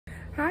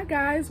Hi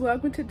guys,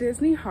 welcome to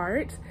Disney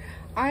Heart.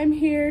 I'm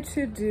here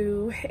to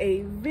do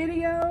a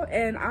video,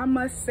 and I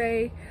must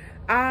say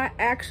I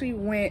actually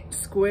went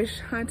squish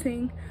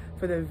hunting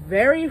for the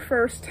very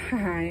first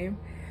time,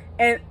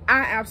 and I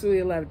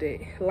absolutely loved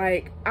it.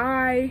 Like,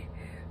 I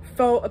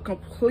felt a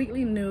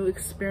completely new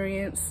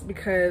experience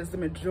because the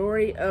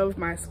majority of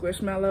my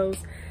Squishmallows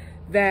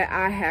that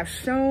I have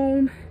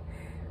shown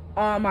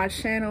on my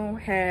channel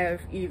have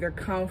either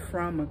come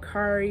from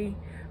Mercari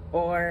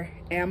or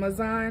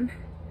Amazon.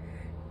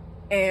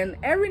 And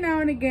every now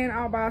and again,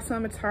 I'll buy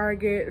some at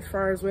Target as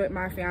far as what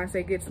my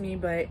fiance gets me.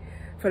 But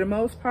for the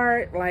most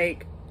part,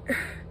 like,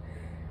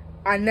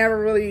 I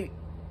never really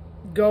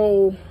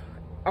go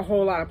a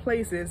whole lot of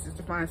places just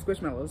to find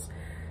Squishmallows.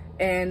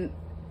 And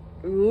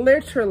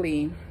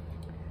literally,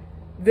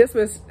 this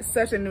was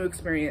such a new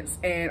experience.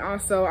 And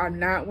also, I'm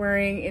not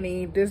wearing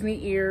any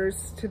Disney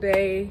ears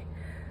today.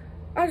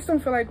 I just don't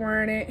feel like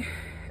wearing it.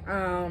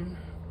 I'm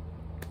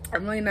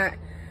really not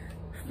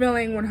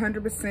feeling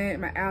 100%.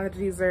 My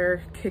allergies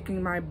are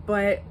kicking my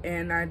butt,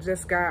 and I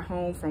just got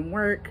home from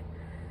work.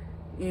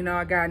 You know,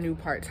 I got a new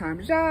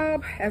part-time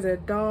job as a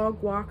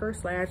dog walker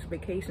slash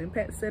vacation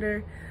pet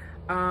sitter.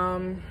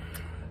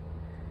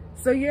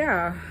 So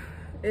yeah,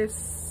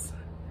 it's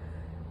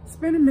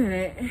been a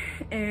minute,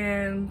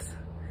 and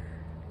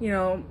you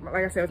know,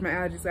 like I said, with my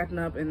allergies acting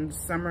up in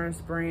summer and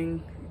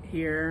spring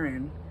here,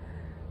 and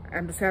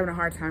I'm just having a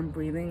hard time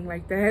breathing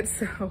like that,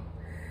 so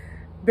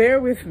bear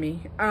with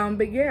me.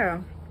 But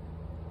yeah,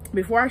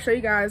 before I show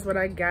you guys what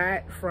I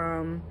got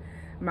from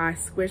my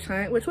squish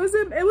hunt, which was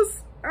I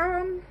don't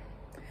know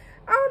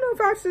if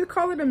I should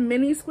call it a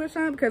mini squish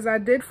hunt, because I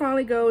did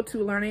finally go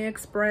to Learning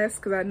Express,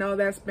 because I know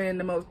that's been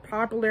the most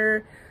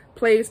popular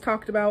place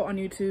talked about on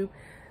YouTube.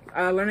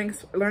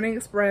 Learning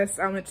Express,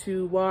 I went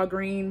to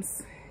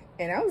Walgreens,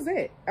 and that was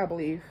it, I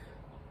believe.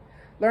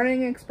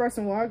 Learning Express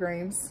and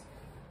Walgreens.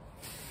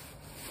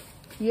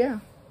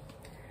 Yeah.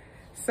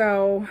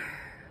 So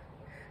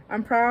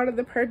I'm proud of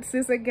the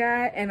purchases I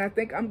got, and I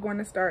think I'm going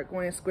to start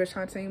going squish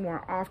hunting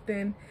more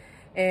often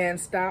and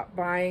stop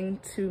buying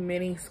too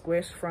many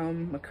squish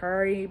from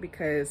Mercari,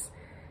 because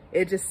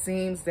it just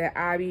seems that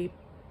I be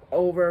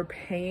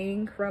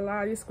overpaying for a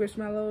lot of these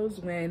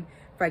Squishmallows when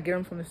if I get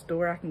them from the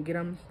store, I can get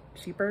them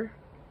cheaper.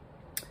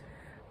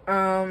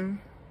 I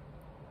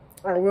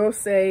will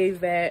say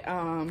that,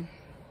 oh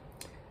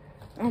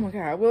my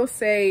God, I will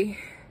say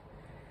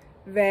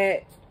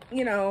that,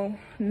 you know,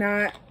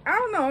 I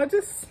don't know,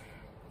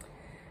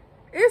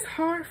 it's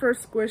hard for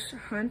squish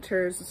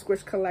hunters,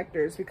 squish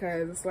collectors,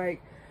 because it's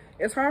like,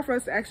 it's hard for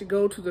us to actually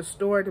go to the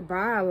store to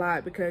buy a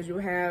lot, because you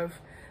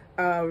have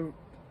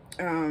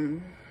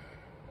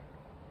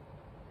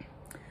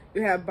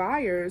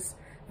buyers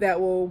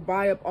that will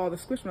buy up all the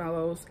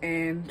Squishmallows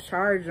and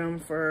charge them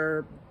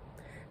for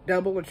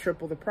double or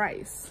triple the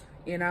price,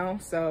 you know?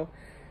 So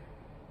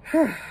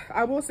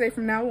I will say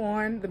from now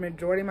on, the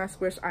majority of my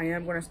squish I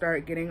am going to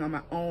start getting on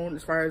my own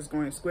as far as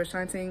going squish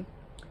hunting.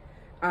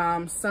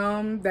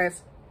 Some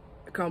that's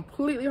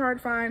completely hard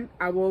to find,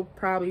 I will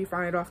probably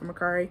find it off of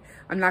Mercari.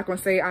 I'm not going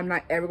to say I'm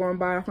not ever going to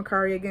buy off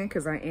Mercari again,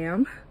 because I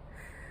am.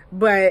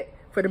 But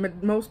for the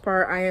most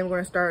part, I am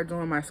going to start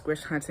doing my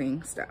squish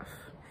hunting stuff.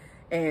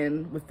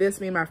 And with this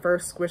being my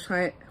first squish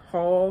hunt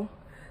haul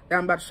that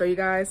I'm about to show you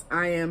guys,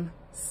 I am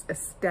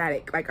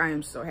ecstatic. Like, I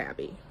am so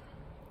happy.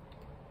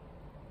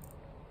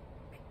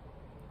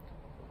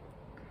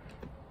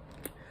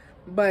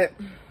 But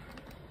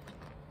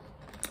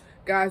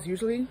guys,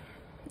 usually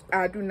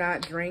I do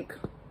not drink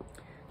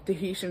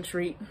Tahitian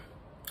treat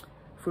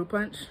fruit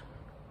punch.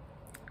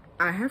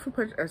 I have fruit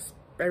punch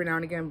every now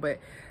and again, but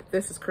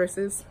this is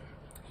Chris's.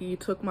 He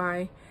took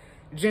my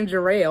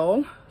ginger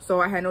ale, so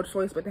I had no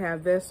choice but to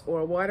have this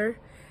or water,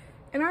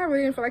 and I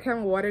really didn't feel like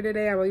having water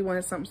today. I really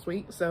wanted something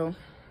sweet, so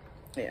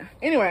yeah.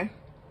 Anyway,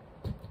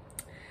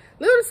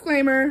 little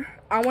disclaimer,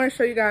 I want to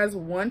show you guys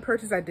one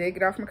purchase I did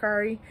get off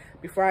Mercari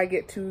before I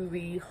get to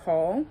the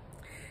haul.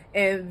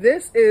 And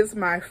this is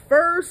my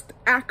first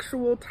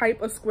actual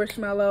type of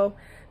Squishmallow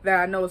that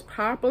I know is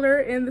popular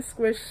in the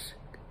squish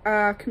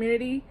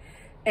community.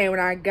 And when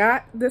I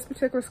got this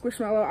particular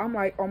Squishmallow, I'm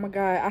like, oh my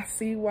God, I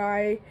see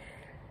why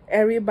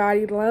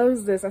everybody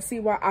loves this. I see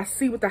what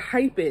the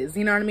hype is,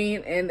 you know what I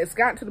mean? And it's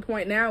gotten to the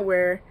point now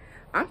where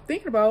I'm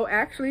thinking about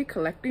actually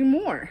collecting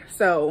more.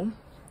 So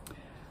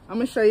I'm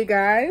gonna show you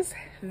guys.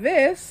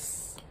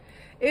 This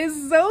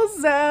is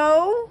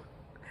Zozo,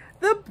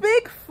 the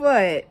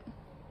Bigfoot.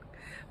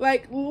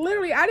 Like,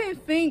 literally, I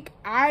didn't think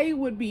I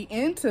would be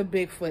into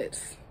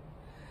Bigfoots,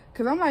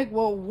 because I'm like,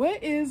 well,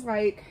 what is,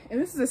 like,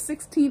 and this is a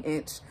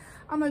 16-inch.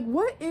 I'm like,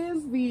 what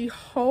is the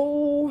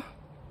whole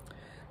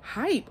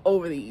hype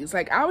over these?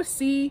 Like, I would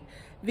see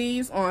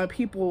these on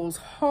people's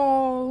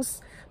hauls,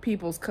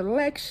 people's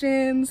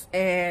collections,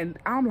 and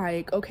I'm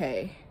like,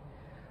 okay,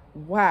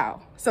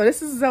 wow. So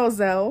this is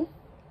Zozo.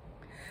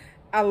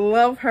 I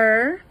love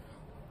her.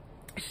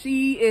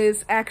 She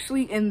is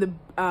actually in the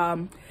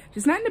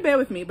she's not in the bed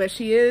with me, but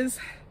she is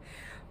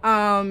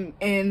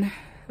in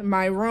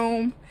my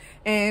room,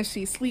 and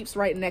she sleeps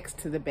right next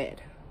to the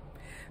bed.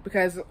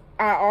 because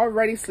I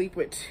already sleep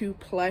with 2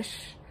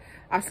 plush.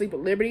 I sleep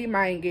with Liberty,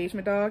 my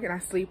engagement dog, and I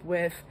sleep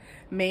with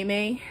May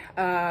May,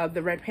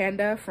 the red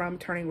panda from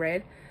Turning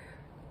Red.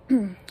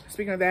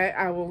 Speaking of that,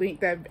 I will link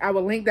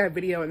that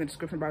video in the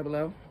description bar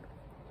below.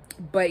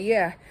 But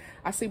yeah,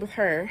 I sleep with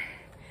her,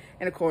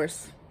 and of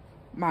course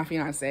my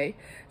fiance.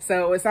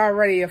 So it's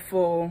already a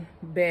full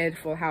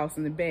house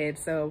in the bed.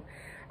 So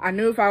I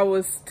knew if I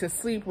was to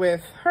sleep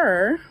with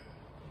her,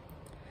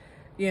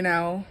 you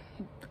know,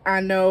 I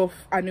knew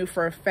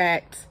for a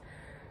fact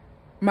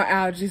my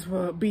allergies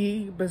would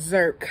be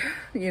berserk.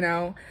 You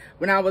know,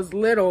 when I was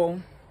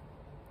little,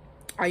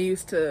 I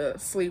used to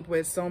sleep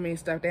with so many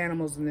stuffed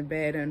animals in the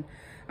bed, and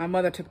my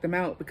mother took them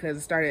out because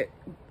it started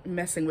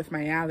messing with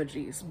my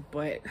allergies.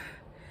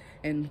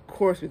 And of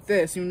course with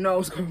this, you know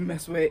it's gonna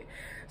mess with.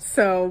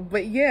 So,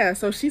 but yeah,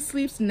 so she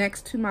sleeps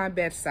next to my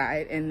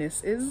bedside, and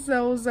this is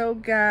Zozo,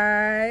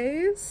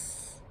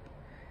 guys.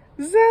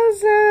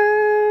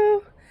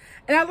 Zozo.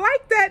 And I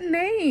like that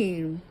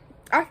name.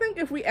 I think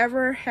if we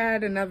ever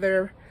had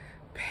another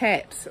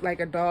pet,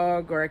 like a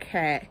dog or a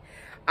cat,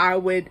 I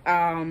would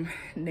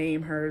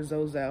name her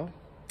Zozo.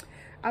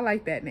 I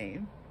like that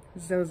name,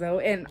 Zozo.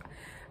 And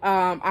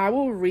I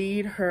will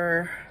read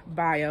her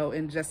bio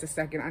in just a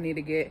second. I need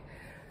to get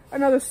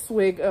another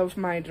swig of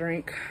my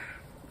drink.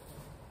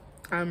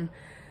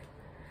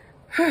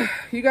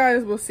 You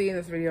guys will see in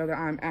this video that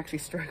I'm actually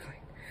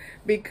struggling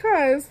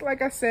because,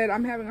 like I said,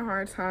 I'm having a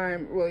hard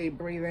time really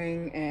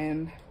breathing,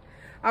 and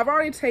I've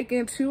already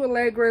taken 2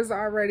 Allegras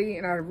already,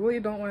 and I really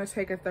don't want to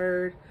take a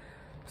third,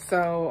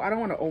 so I don't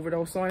want to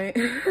overdose on it.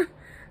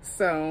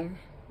 So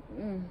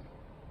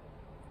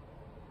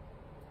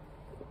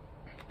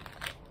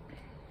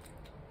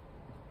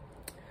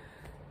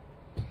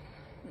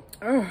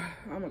oh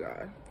my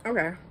god.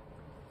 Okay,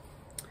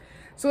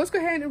 so let's go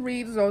ahead and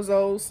read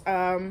Zozo's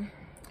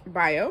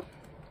bio.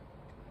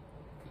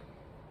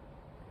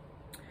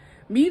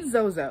 Meet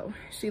Zozo.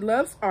 She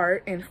loves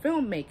art and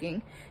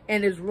filmmaking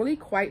and is really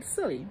quite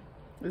silly.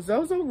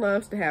 Zozo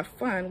loves to have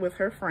fun with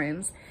her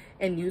friends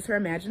and use her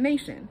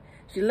imagination.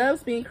 She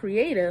loves being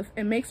creative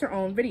and makes her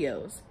own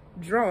videos,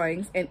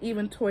 drawings, and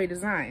even toy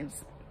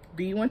designs.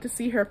 Do you want to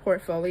see her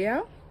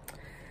portfolio?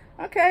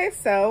 Okay,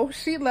 so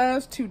she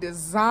loves to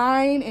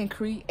design and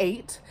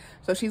create.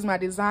 So she's my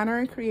designer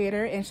and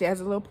creator, and she has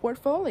a little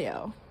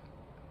portfolio.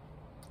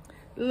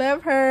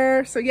 Love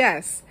her. So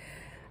yes,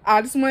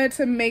 I just wanted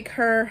to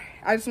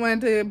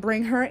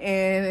bring her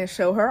in and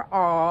show her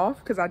off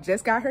because I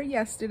just got her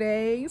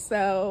yesterday.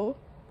 So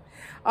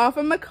off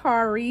of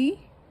Macari.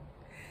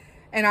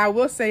 And I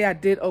will say I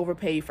did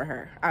overpay for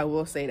her. I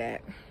will say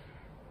that.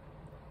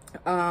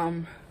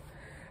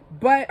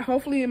 But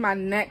hopefully in my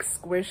next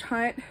squish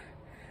hunt,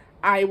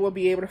 I will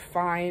be able to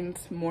find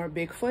more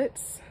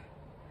Bigfoots.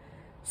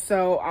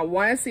 So I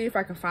want to see if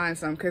I can find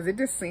some, because it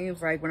just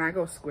seems like when I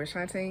go squish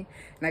hunting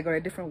and I go to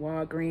different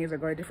Walgreens or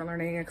go to different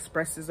Learning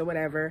Expresses or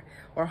whatever,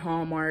 or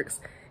Hallmarks,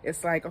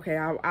 it's like, okay,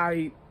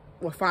 I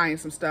will find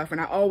some stuff.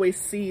 And I always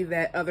see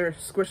that other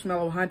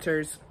Squishmallow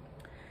hunters,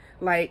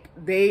 like,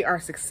 they are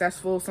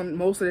successful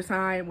most of the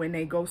time when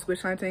they go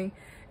squish hunting.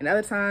 And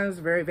other times,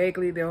 very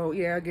vaguely, they'll,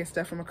 get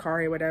stuff from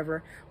Macari or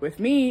whatever. With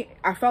me,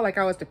 I felt like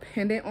I was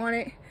dependent on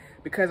it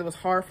because it was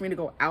hard for me to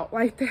go out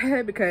like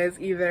that, because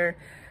either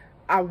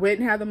I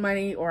wouldn't have the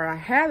money or I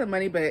had the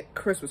money, but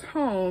Chris was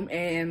home,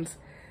 and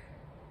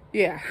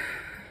yeah,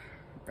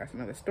 that's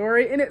another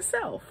story in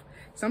itself.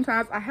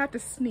 Sometimes I have to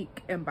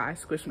sneak and buy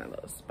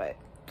Squishmallows, but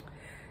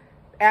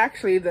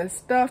actually the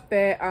stuff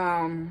that,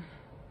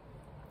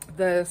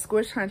 the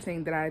squish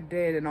hunting that I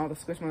did and all the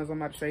Squishmallows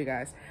I'm about to show you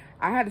guys,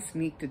 I had to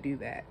sneak to do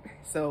that.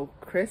 So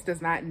Chris does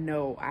not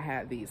know I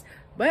have these,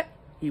 but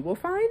he will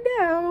find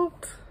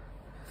out.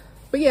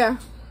 But yeah,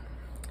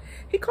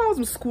 he calls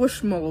them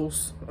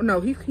Squishmallows. No,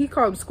 he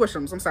called them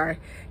Squishums. I'm sorry.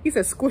 He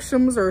said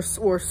Squishums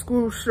or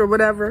Squish or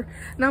whatever.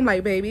 And I'm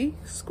like, baby,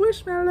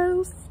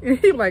 Squishmallows. And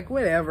he's like,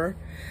 whatever.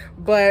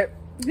 But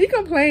he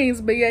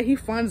complains, but yeah, he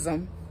funds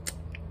them.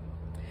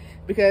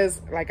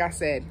 Because, like I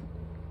said,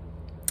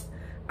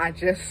 I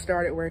just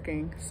started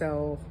working.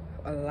 So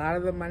a lot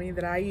of the money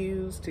that I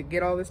use to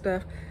get all this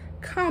stuff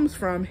comes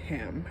from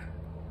him.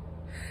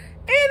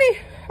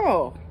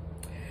 Anyhow,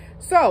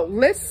 so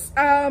let's,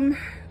 I'm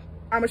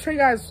gonna show you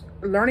guys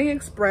Learning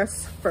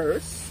Express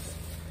first.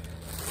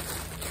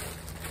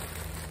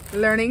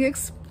 Learning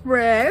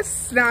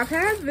Express. Now I've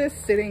had this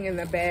sitting in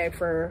the bag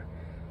for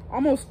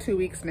almost 2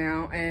 weeks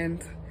now,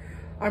 and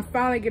I'm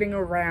finally getting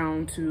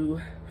around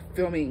to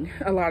filming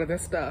a lot of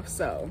this stuff.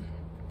 So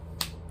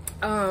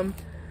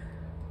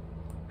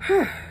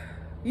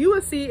you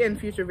will see in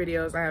future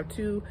videos, I have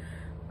 2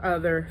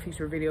 other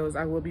future videos.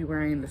 I will be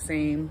wearing the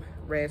same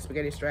red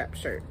spaghetti strap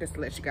shirt, just to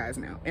let you guys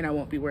know, and I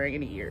won't be wearing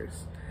any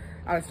ears.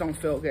 I just don't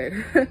feel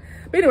good. But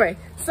anyway,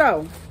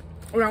 so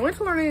when I went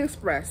to Learning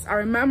Express, I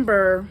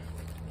remember,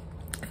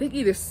 I think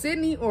either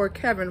Sydney or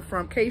Kevin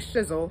from K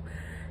Shizzle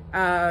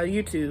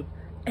YouTube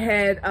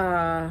had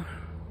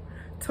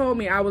told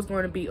me I was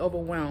going to be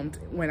overwhelmed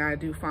when I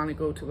do finally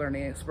go to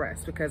Learning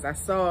Express, because I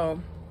saw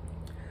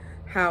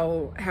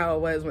how it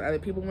was when other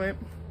people went.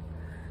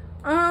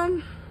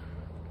 I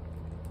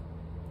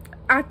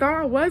thought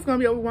I was gonna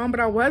be overwhelmed, but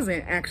I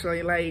wasn't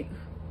actually. Like,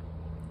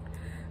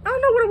 I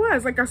don't know what it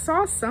was. Like, I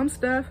saw some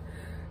stuff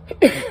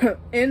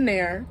in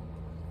there,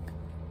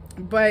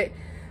 but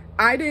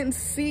I didn't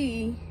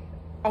see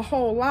a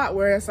whole lot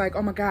where it's like,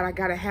 oh my God, I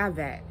gotta have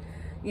that,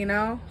 you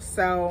know?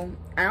 So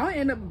I only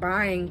ended up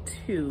buying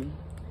two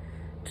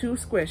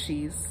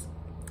squishies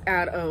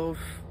out of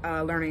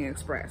Learning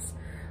Express.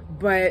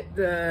 But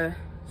the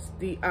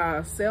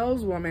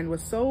saleswoman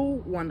was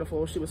so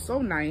wonderful. She was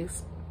so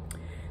nice.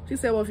 She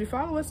said, well, if you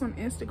follow us on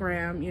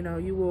Instagram, you know,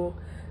 you will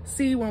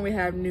see when we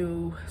have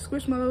new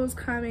Squishmallows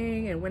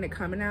coming and when they're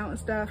coming out and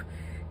stuff.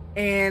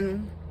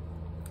 And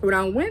when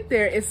I went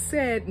there, it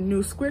said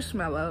new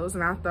Squishmallows,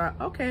 and I thought,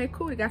 okay,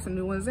 cool, they got some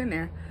new ones in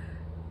there.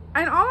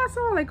 And all I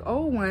saw were like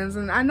old ones,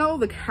 and I know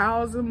the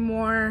cows are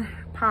more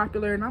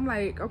popular, and I'm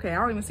like, okay, I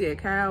don't even see a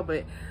cow,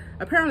 but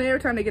apparently every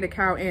time they get a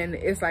cow in,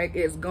 it's like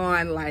it's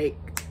gone like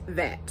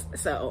that.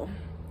 So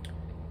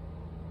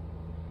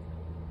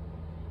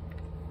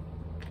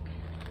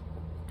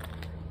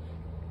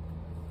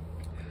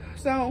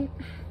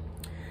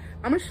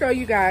I'm gonna show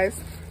you guys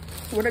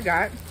what I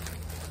got.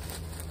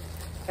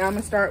 And I'm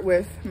gonna start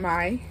with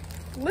my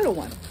little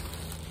one.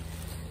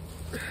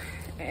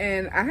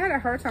 And I had a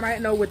hard time, I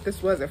didn't know what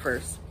this was at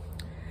first.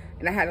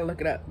 And I had to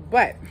look it up.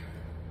 But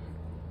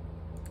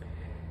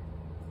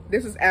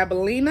this is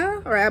Abilene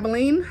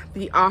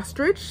the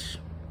ostrich.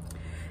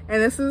 And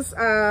this is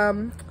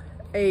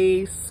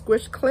a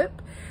squish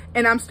clip.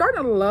 And I'm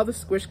starting to love the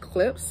squish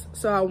clips,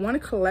 so I want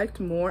to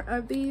collect more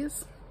of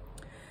these.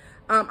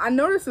 I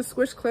noticed the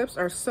squish clips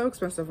are so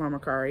expensive on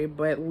Mercari,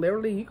 but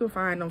literally you can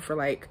find them for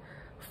like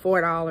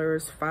 $4,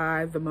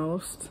 $5 the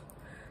most.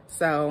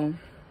 So,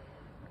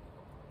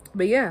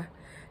 but yeah.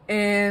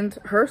 And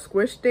her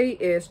squish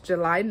date is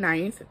July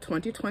 9th,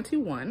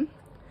 2021.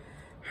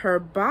 Her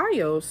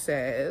bio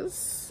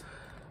says,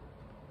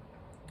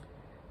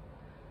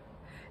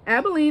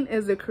 Abilene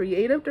is a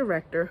creative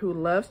director who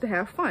loves to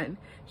have fun.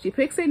 She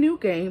picks a new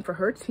game for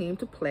her team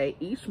to play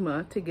each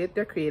month to get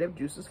their creative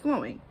juices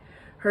flowing.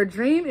 Her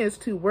dream is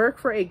to work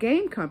for a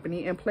game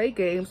company and play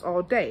games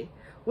all day.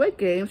 What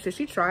game should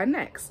she try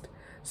next?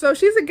 So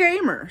she's a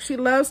gamer. She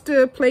loves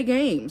to play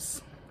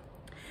games.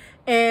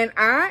 And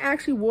I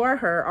actually wore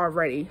her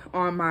already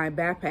on my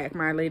backpack,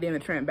 my Lady in the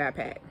Tramp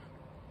backpack.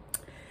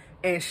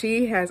 And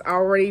she has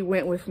already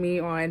went with me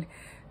on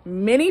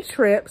many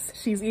trips.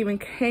 She's even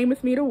came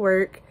with me to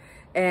work.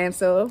 And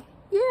so,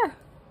 yeah,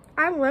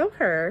 I love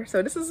her.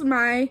 So this is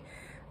my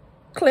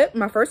clip,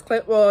 my first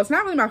clip. Well, it's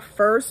not really my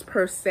first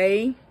per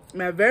se.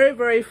 My very,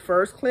 very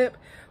first clip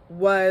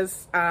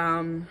was,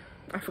 I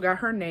forgot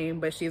her name,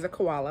 but she's a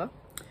koala.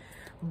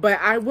 But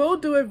I will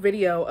do a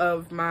video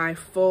of my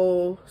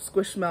full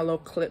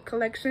Squishmallow clip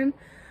collection,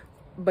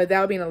 but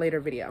that'll be in a later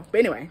video. But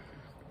anyway,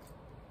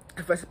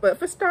 but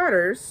for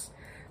starters,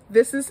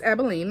 this is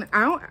Abilene.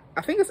 I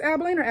think it's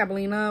Abilene or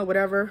Abilena,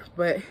 whatever,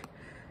 but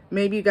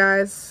maybe you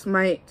guys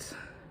might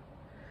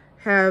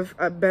have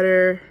a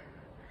better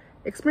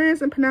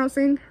experience in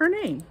pronouncing her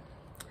name.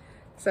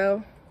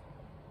 So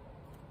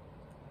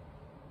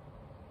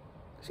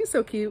she's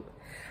so cute.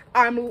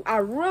 I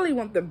really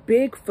want the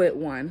Bigfoot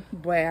one,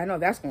 but I know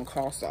that's gonna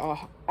cost an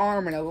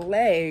arm and a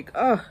leg.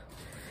 Ugh.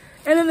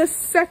 And then the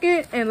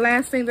second and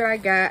last thing that I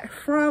got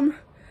from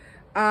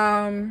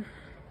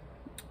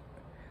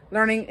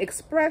Learning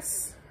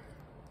Express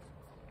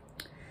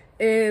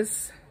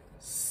is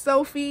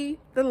Sophie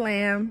the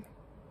lamb.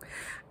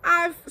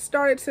 I've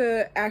started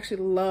to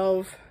actually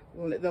love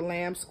the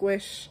lamb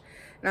squish,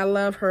 and I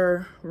love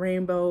her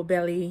rainbow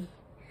belly.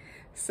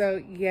 So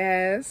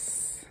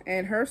yes.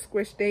 And her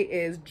squish date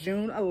is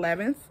June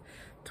 11th,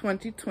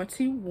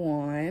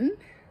 2021.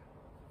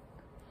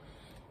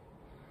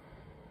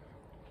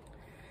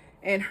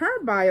 And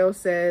her bio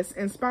says,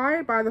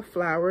 inspired by the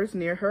flowers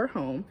near her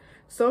home,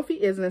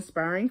 Sophie is an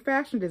inspiring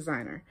fashion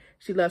designer.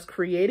 She loves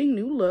creating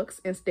new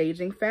looks and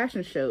staging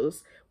fashion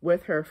shows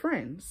with her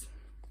friends.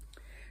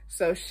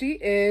 So she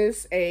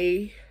is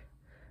a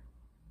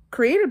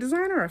creative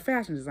designer or a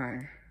fashion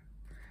designer?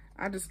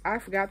 I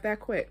forgot that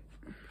quick.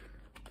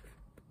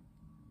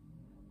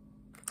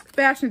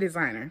 Fashion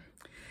designer.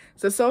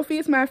 So Sophie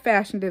is my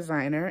fashion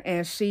designer,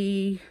 and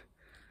she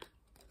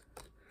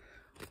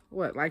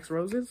likes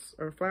roses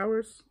or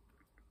flowers?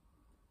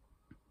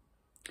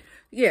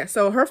 Yeah,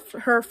 so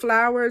her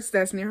flowers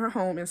that's near her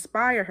home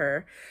inspire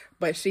her,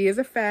 but she is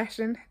a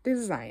fashion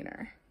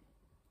designer.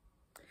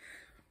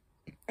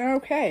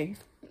 Okay.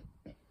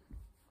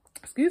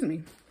 Excuse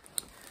me.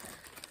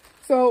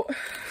 So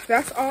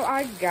that's all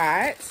I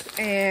got,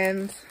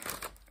 and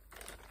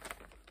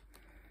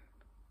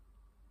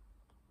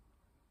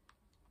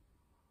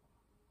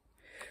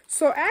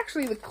so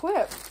actually the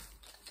clip,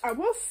 I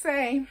will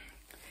say,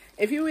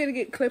 if you were to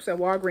get clips at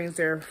Walgreens,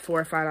 they're $4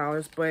 or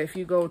 $5, but if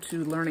you go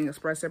to Learning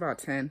Express, they're about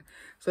 $10.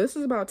 So this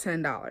is about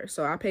 $10.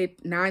 So I paid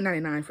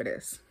 $9.99 for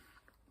this.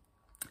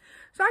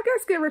 So I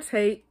guess give or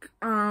take,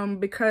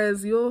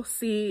 because you'll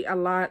see a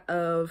lot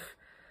of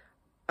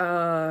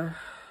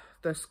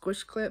the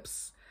squish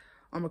clips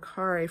on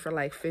Mercari for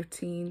like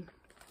 $15.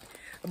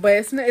 But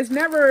it's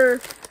never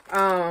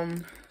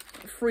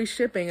free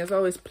shipping. It's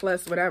always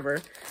plus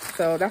whatever.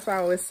 So that's why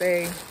I always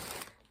say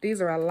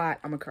these are a lot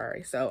on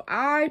Mercari. So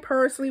I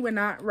personally would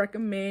not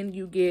recommend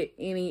you get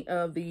any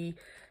of the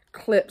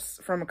clips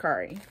from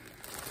Mercari.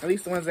 At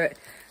least the ones that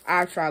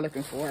I've tried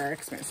looking for are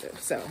expensive.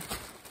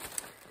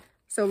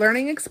 So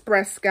Learning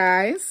Express,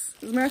 guys.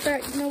 As a matter of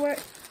fact, you know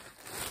what?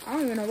 I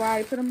don't even know why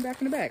I put them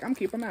back in the bag. I'm gonna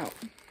keep them out.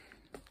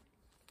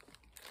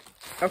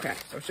 Okay,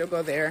 so she'll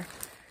go there.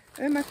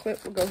 And my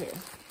clip will go here.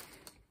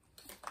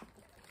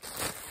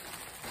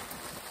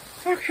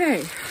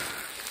 Okay.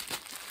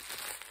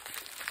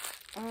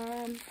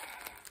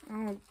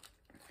 I'll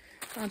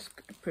just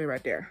put it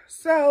right there.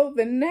 So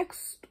the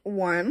next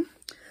one,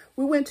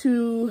 we went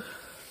to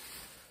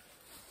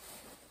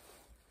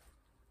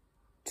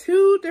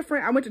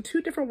I went to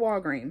two different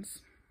Walgreens.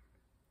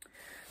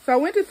 So I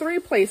went to three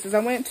places. I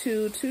went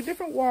to two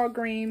different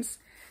Walgreens,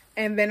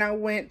 and then I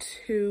went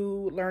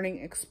to Learning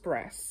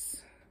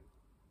Express.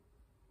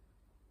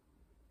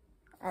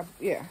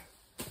 Yeah.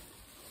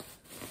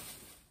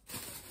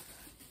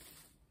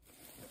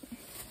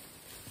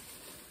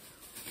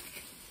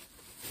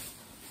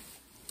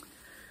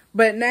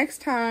 But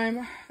next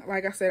time,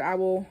 like I said, I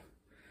will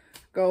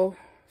go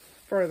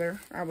further.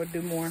 I would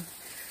do more.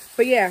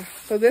 But yeah,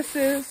 so this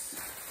is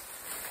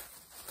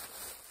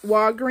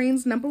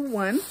Walgreens number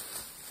 1.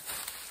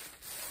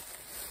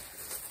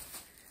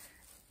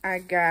 I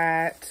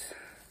got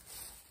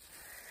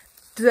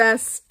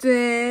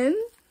Dustin,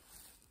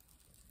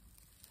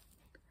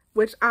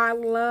 which I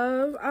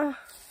love.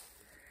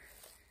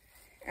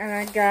 And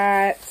I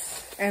got,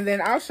 and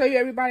then I'll show you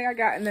everybody I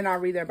got, and then I'll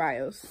read their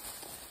bios.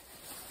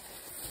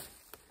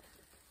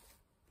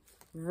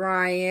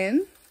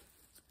 Ryan.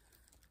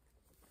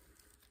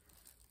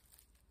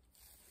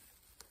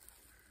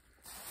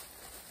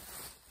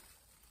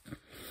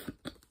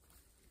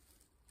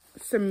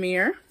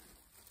 Samir.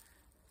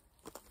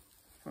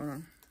 Hold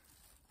on.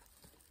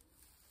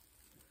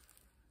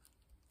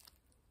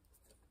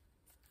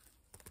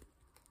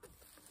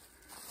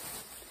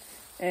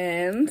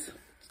 And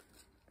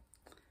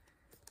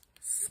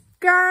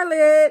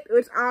Scarlett,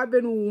 which I've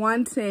been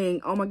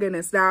wanting. Oh my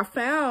goodness. Now I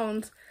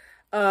found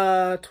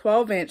a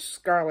 12-inch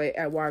Scarlett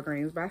at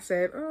Walgreens, but I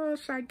said, oh,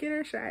 should I get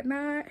her? Should I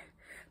not?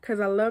 Because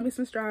I love me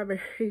some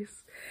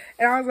strawberries.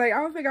 And I was like,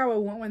 I don't think I would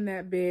want one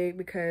that big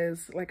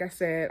because, like I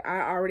said,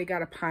 I already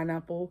got a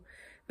pineapple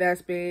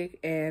that's big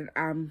and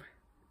I'm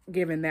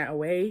giving that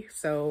away.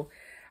 So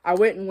I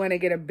wouldn't want to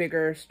get a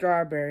bigger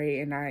strawberry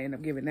and I end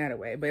up giving that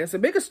away. But it's a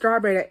bigger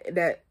strawberry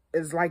that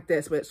is like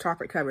this, but it's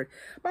chocolate covered.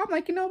 But I'm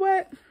like, you know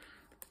what?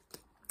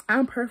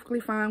 I'm perfectly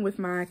fine with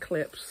my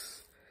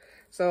clips.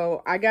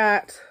 So I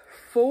got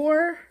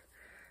 4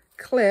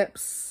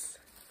 clips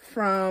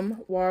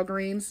from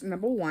Walgreens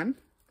number 1.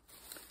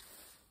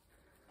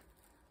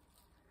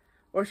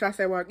 Or should I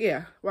say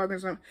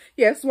Walgreens?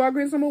 Yes,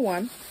 Walgreens number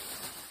 1.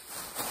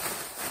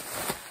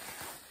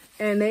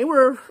 And they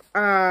were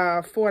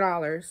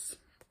 $4.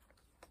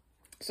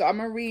 So I'm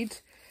gonna read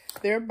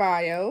their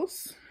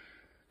bios.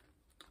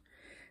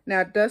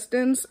 Now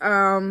Dustin's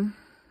okay,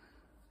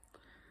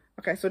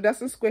 so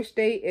Dustin's squish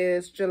date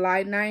is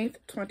July 9th,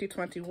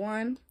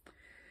 2021.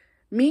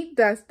 Meet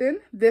Dustin.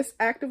 This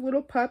active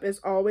little pup is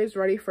always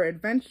ready for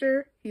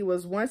adventure. He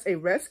was once a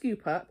rescue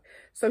pup,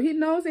 so he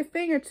knows a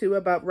thing or two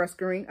about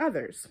rescuing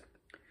others.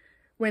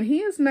 When he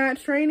is not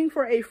training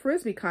for a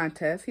frisbee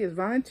contest, he is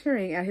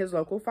volunteering at his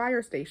local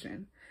fire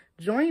station.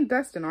 Join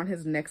Dustin on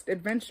his next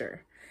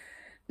adventure.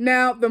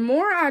 Now, the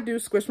more I do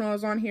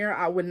Squishmallows on here,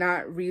 I would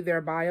not read their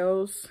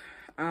bios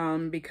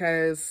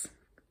because,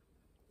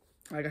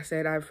 like I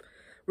said, I've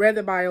read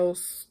the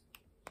bios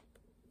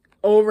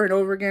over and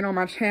over again on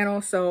my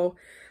channel. So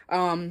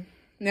now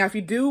if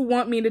you do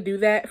want me to do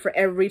that for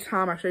every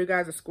time I show you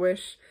guys a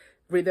squish,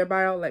 read their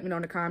bio, let me know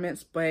in the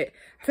comments. But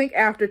I think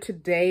after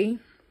today,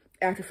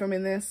 after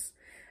filming this,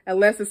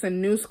 unless it's a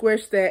new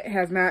squish that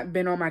has not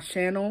been on my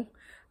channel,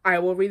 I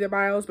will read their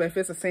bios. But if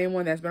it's the same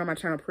one that's been on my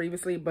channel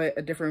previously but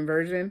a different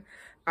version,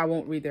 I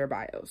won't read their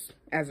bios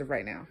as of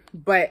right now.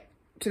 But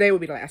today will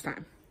be the last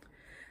time.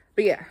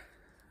 But yeah,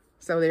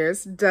 so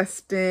there's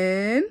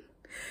Dustin.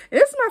 And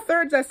this is my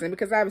 3rd Dustin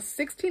because I have a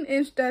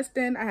 16-inch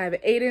Dustin, I have an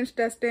 8-inch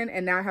Dustin,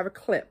 and now I have a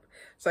clip.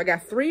 So I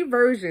got 3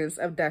 versions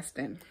of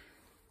Dustin.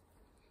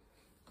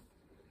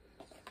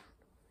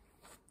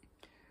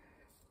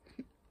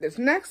 This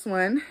next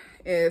one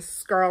is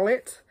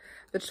Scarlett,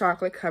 the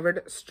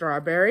chocolate-covered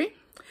strawberry.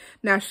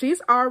 Now,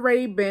 she's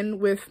already been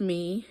with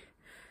me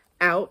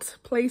out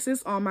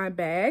places on my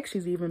bag.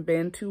 She's even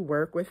been to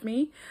work with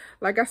me.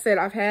 Like I said,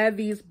 I've had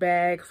these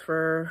bags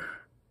for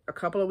a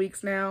couple of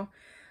weeks now.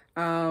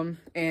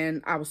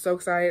 And I was so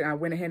excited. I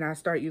went ahead and I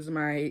started using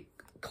my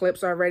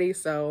clips already.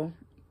 So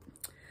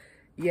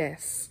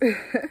yes.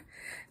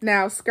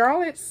 Now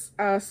Scarlett's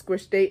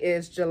squish date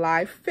is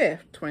July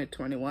 5th,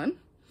 2021.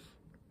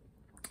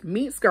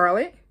 Meet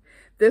Scarlett.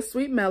 This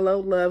sweet mellow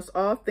loves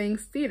all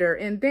things theater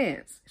and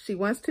dance. She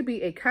wants to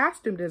be a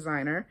costume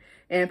designer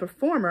and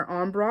performer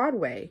on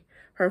Broadway.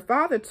 Her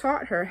father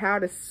taught her how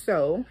to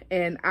sew,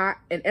 and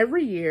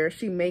every year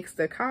she makes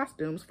the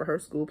costumes for her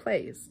school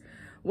plays.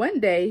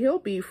 One day he'll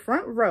be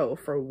front row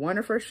for one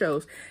of her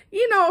shows.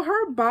 You know,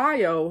 her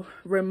bio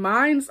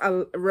reminds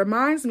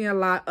me a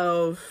lot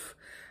of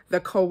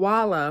the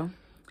koala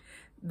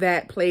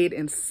that played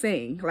in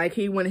Sing. Like,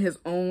 he went his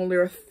own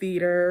little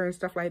theater and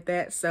stuff like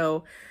that.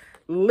 So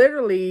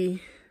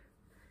literally,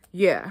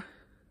 yeah,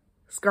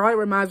 Scarlett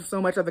reminds me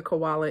so much of the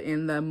koala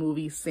in the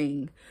movie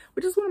Sing,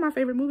 which is one of my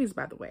favorite movies,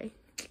 by the way.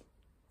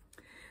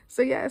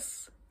 So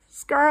yes,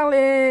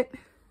 Scarlett.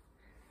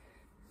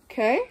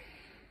 Okay.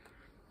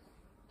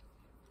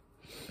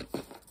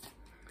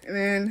 And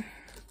then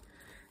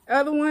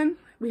other one,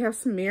 we have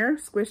Samir,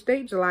 Squish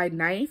date, July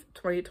 9th,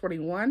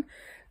 2021.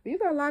 These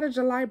are a lot of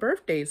July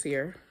birthdays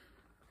here.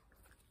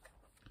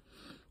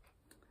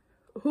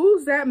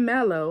 Who's that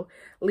mellow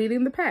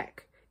leading the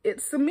pack?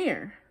 It's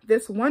Samir.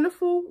 This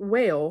wonderful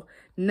whale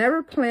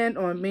never planned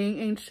on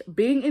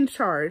being in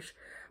charge,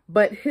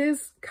 but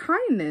his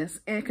kindness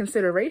and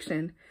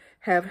consideration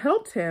have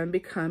helped him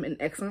become an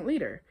excellent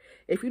leader.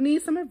 If you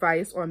need some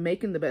advice on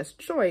making the best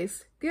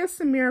choice, give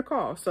Samir a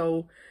call.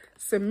 So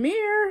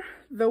Samir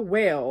the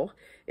whale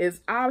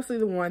is obviously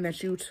the one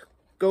that you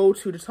go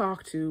to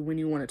talk to when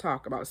you want to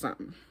talk about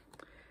something.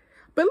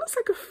 But it looks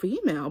like a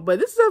female, but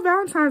this is a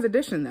Valentine's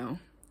edition though.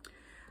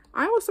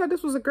 I always thought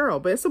this was a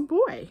girl, but it's a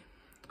boy.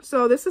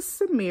 So this is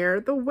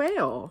Samir the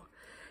whale.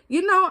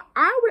 You know,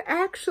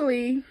 I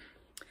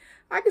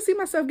could see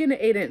myself getting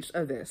an 8-inch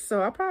of this.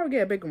 So I'll probably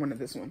get a bigger one of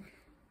this one.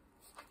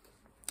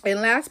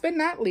 And last but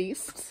not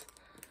least,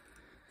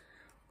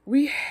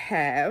 we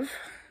have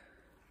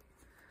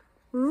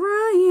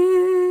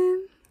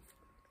Ryan.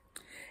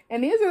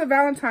 And these are the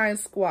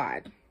Valentine's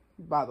squad,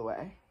 by the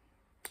way.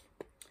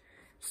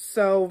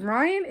 So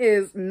Ryan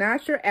is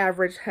not your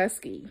average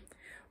husky.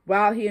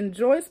 While he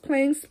enjoys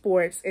playing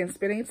sports and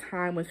spending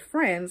time with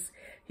friends,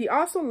 he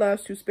also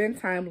loves to spend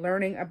time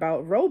learning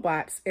about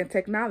robots and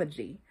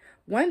technology.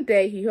 One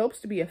day, he hopes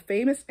to be a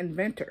famous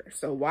inventor,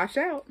 so watch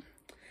out.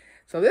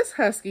 So this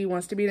husky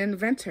wants to be an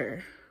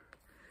inventor.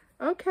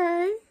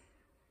 Okay.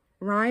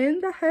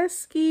 Ryan the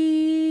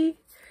husky.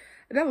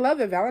 And I love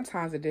the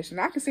Valentine's edition.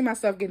 I can see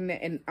myself getting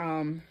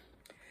an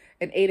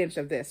 8-inch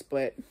of this,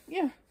 but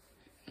yeah.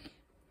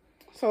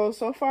 So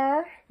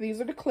far, these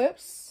are the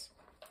clips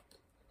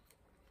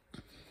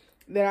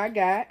that I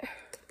got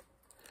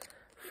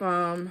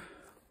from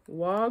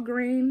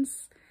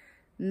Walgreens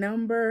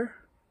number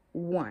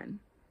 1.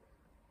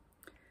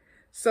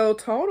 So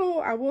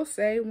total, I will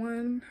say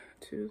 1,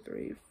 2,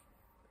 3,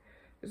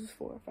 this is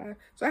 4, 5.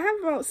 So I have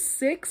about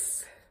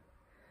 6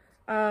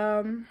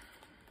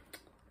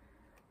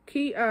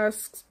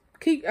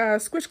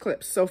 squish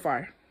clips so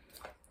far.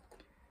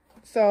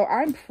 So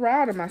I'm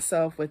proud of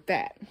myself with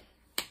that.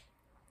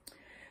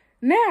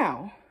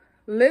 Now,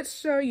 let's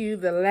show you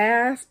the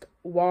last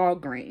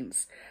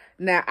Walgreens.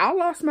 Now, I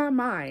lost my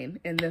mind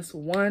in this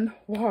one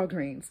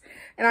Walgreens.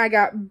 And I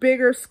got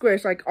bigger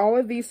squish. Like, all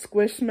of these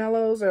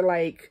Squishmallows are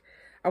like,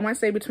 I want to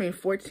say between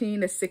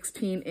 14 to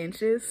 16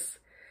 inches.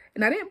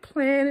 And I didn't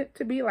plan it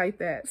to be like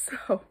that.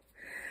 So,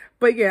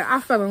 but yeah,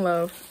 I fell in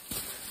love.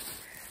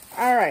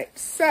 All right,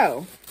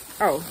 so,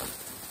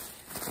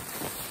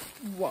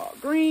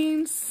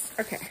 Walgreens.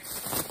 Okay.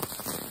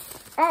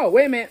 Oh,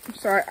 wait a minute.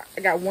 Sorry,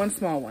 I got one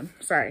small one.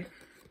 Sorry.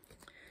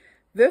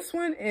 This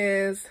one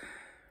is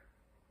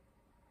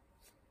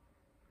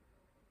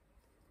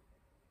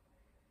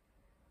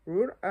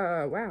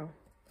wow.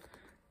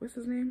 What's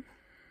his name?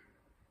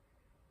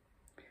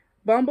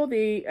 Bumble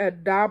the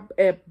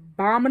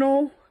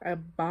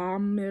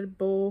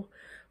abominable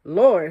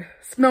Lord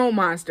snow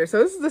monster.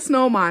 So this is the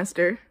snow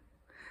monster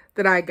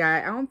that I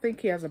got. I don't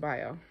think he has a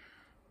bio.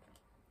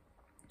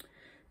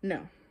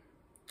 No.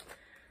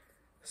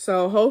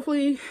 So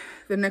hopefully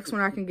the next one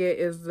I can get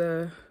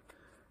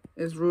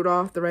is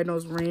Rudolph the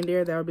red-nosed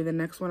reindeer. That will be the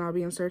next one I'll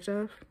be in search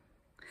of.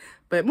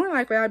 But more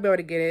likely I'll be able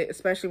to get it,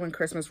 especially when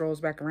Christmas rolls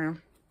back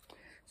around.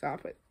 So I'll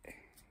put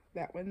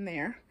that one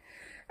there.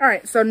 All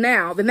right, so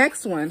now the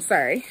next one,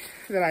 that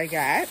I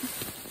got.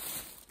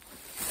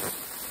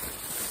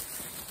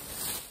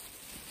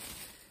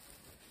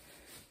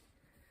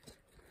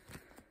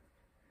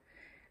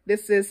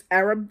 This is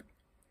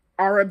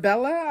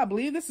Arabella. I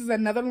believe this is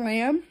another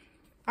lamb.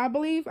 I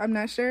believe. I'm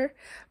not sure.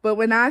 But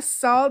when I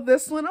saw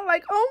this one, I'm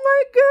like, oh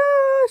my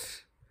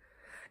gosh.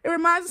 It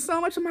reminds me so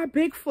much of my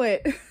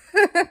Bigfoot.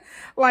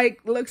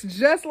 Like, looks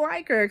just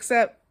like her,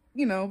 except,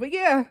 you know, but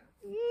yeah.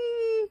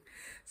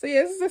 So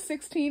yeah, this is a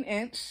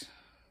 16-inch.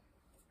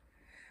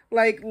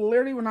 Like,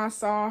 literally when I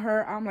saw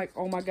her, I'm like,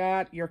 oh my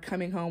God, you're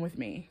coming home with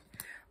me.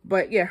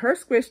 But yeah, her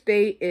squish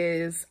date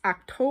is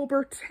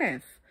October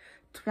 10th,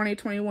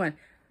 2021.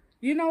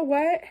 You know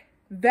what?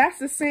 That's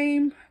the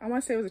same, I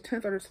want to say it was the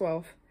 10th or the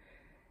 12th.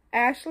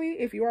 Ashley,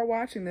 if you are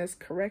watching this,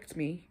 correct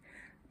me.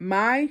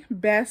 My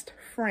best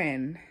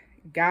friend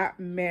got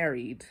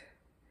married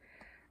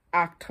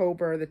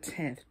October the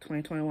 10th,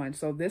 2021.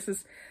 So this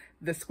is,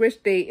 the Squish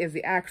date is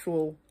the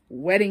actual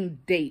wedding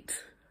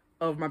date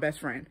of my best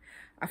friend.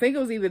 I think it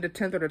was either the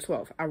 10th or the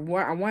 12th. I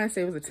want to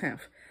say it was the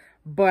 10th,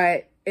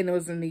 and it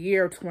was in the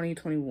year of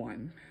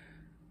 2021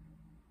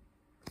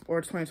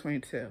 or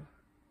 2022.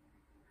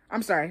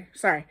 I'm sorry.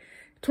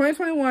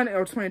 2021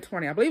 or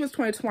 2020. I believe it's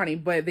 2020,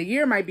 but the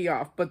year might be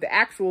off, but the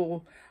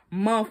actual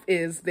month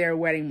is their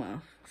wedding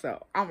month.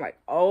 So I'm like,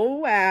 oh,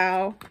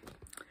 wow.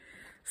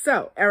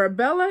 So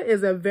Arabella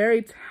is a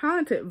very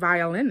talented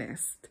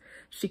violinist.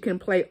 She can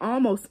play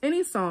almost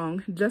any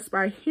song just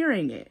by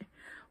hearing it.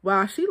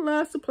 While she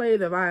loves to play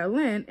the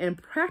violin and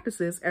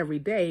practices every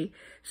day,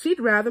 she'd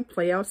rather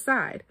play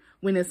outside.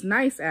 When it's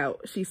nice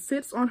out, she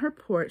sits on her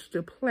porch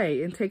to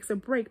play and takes a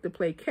break to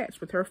play catch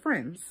with her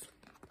friends.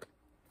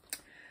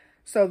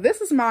 So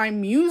this is my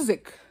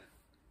music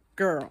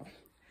girl.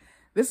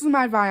 This is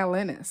my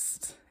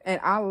violinist, and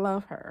I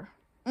love her.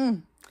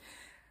 Oh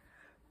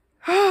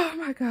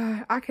my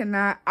God,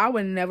 I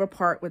would never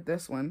part with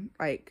this one.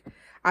 Like,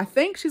 I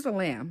think she's a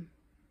lamb.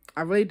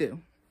 I really do.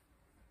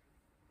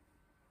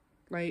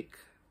 Like,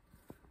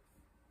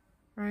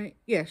 right?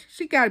 Yeah,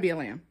 she gotta be a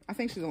lamb. I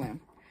think she's a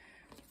lamb.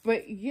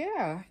 But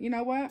yeah, you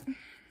know what?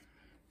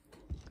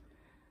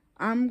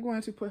 I'm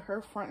going to put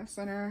her front and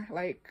center,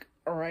 like,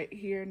 right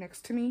here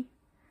next to me.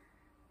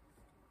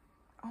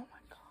 Oh my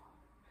God.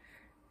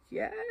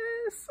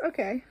 Yes,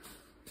 okay.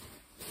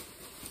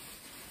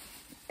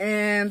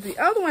 And the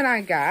other one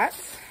I got,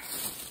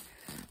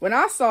 when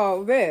I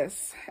saw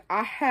this,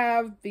 I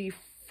have the,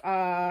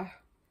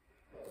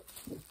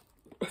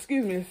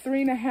 excuse me,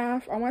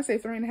 3.5, I want to say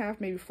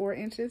 3.5, maybe 4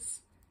 inches,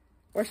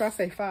 or should I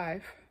say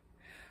 5,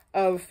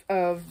 of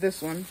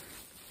this one.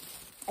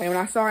 And when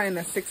I saw it in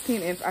the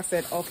 16-inch, I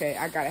said, okay,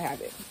 I gotta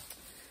have it.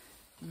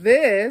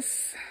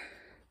 This,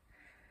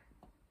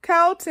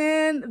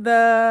 Cowton,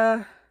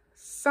 the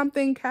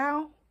something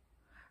cow,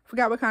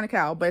 forgot what kind of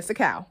cow, but it's a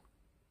cow.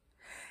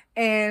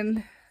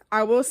 And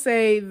I will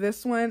say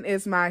this one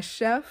is my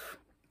chef.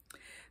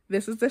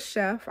 This is the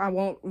chef. I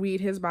won't read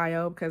his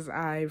bio because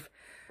I've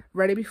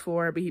read it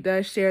before, but he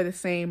does share the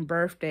same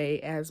birthday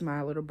as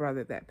my little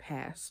brother that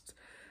passed.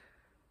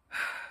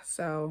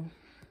 So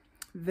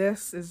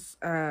this is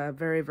a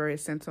very, very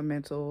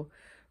sentimental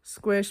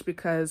squish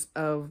because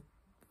of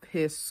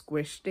his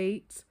squish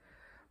date.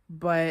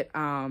 But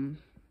I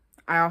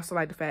also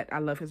like the fact I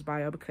love his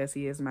bio because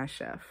he is my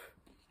chef.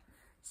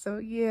 So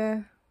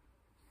yeah.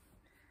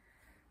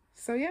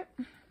 So yep.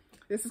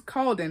 This is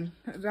Calden.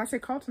 Did I say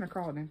Carlton or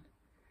Calden?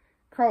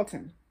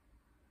 Carlton.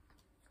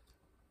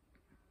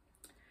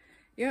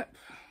 Yep.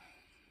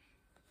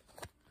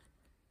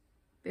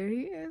 There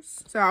he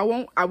is. So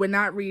I would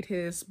not read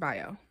his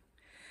bio.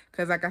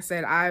 Because like I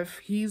said,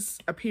 he's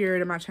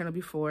appeared in my channel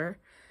before.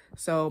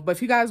 So, but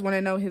if you guys want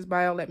to know his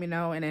bio, let me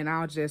know. And then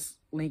I'll just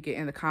link it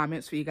in the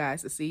comments for you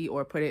guys to see,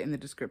 or put it in the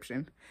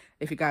description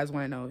if you guys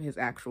want to know his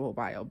actual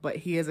bio. But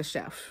he is a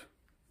chef.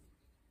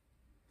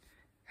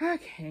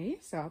 Okay,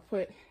 so I'll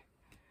put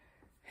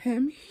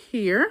him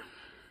here.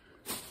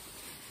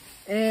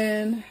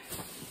 And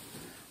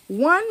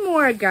one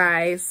more,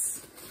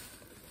 guys.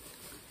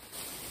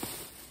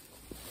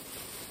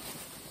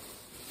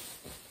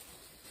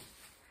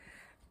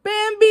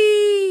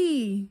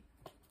 Bambi!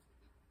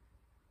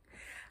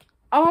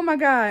 Oh my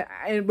God.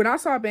 And when I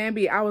saw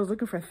Bambi, I was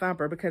looking for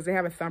Thumper because they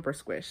have a Thumper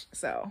squish.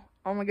 So,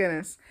 oh my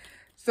goodness.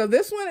 So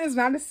this one is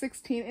not a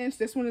 16-inch.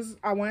 This one is,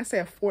 I want to say,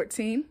 a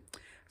 14.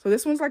 So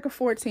this one's like a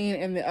 14,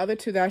 and the other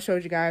two that I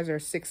showed you guys are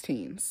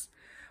 16s.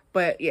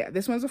 But yeah,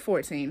 this one's a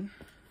 14.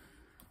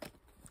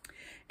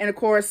 And of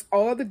course,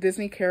 all of the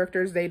Disney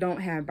characters, they don't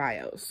have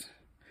bios.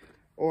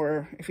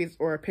 Or if he's,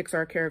 or a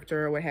Pixar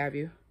character or what have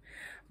you.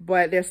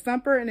 But there's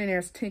Thumper and then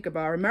there's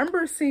Tinkerbell. I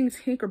remember seeing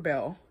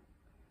Tinkerbell,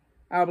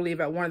 I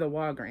believe, at one of the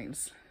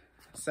Walgreens.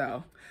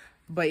 So,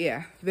 but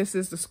yeah, this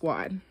is the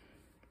squad.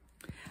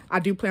 I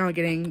do plan on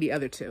getting the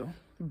other two.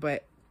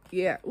 But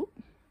yeah, ooh,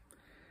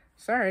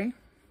 sorry.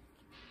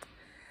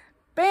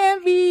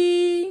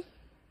 Bambi!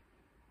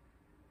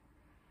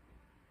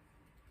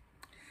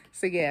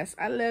 So yes,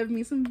 I love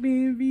me some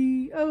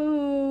Bambi.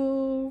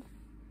 Oh.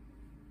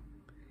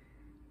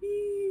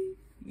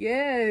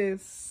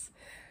 Yes.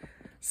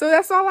 So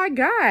that's all I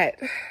got.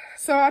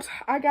 So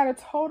I got a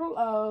total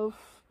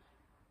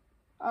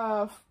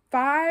of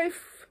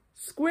 5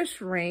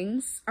 squish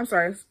rings. I'm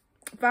sorry,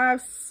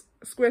 5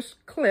 squish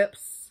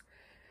clips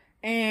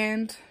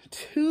and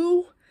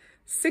 2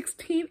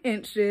 16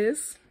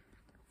 inches,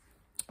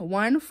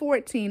 1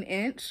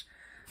 14-inch,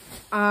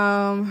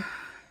 a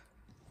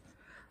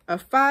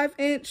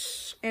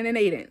 5-inch, and an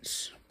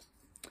 8-inch.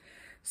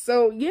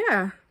 So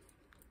yeah,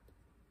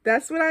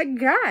 that's what I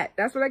got.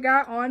 That's what I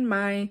got on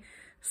my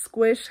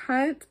squish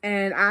hunt,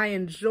 and I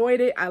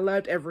enjoyed it. I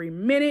loved every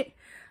minute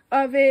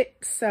of it.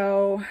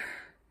 So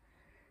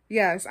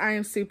yes, I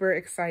am super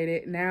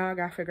excited. Now I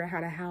gotta figure out how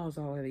to house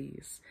all of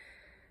these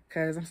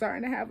because I'm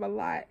starting to have a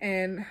lot.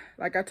 And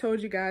like I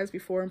told you guys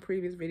before in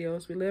previous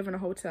videos, we live in a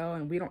hotel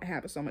and we don't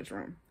have so much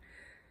room.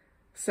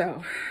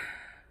 So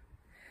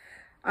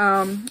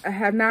I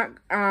have not,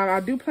 I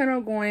do plan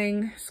on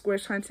going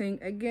squish hunting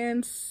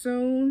again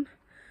soon,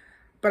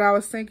 but I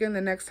was thinking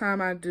the next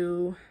time I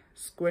do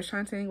squish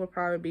hunting will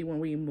probably be when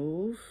we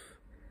move,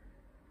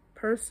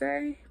 per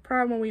se.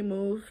 Probably when we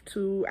move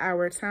to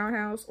our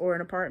townhouse or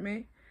an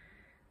apartment.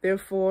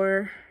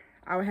 Therefore,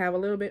 I would have a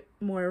little bit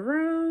more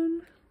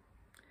room.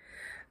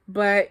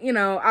 But, you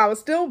know, I will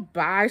still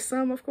buy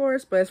some, of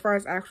course. But as far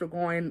as actual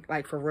going,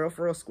 like, for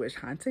real squish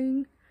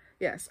hunting,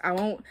 yes, I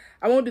won't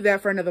do that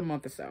for another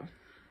month or so.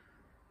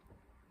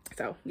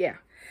 So, yeah.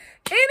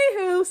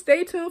 Anywho,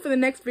 stay tuned for the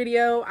next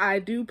video. I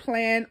do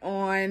plan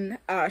on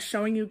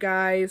showing you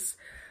guys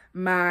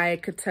my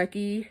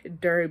Kentucky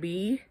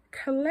Derby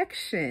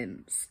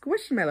collection,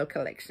 Squishmallow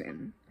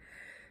collection.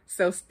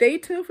 So stay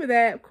tuned for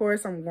that. Of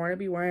course, I'm going to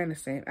be wearing the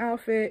same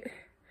outfit,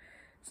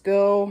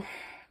 still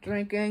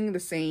drinking the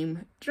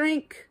same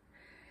drink,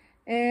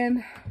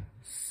 and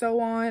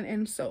so on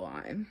and so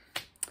on.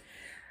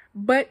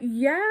 But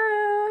yes.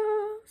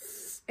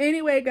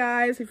 Anyway,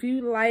 guys, if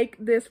you like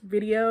this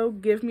video,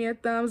 give me a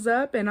thumbs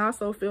up, and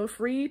also feel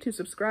free to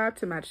subscribe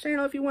to my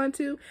channel if you want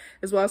to,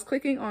 as well as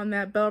clicking on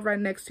that bell right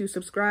next to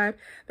subscribe.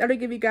 That'll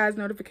give you guys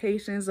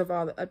notifications of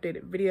all the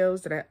updated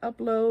videos that I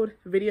upload,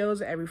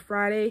 videos every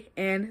Friday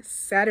and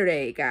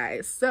Saturday,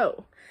 guys.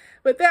 So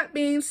with that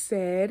being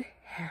said,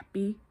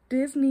 happy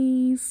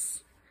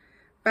Disney's.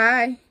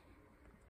 Bye.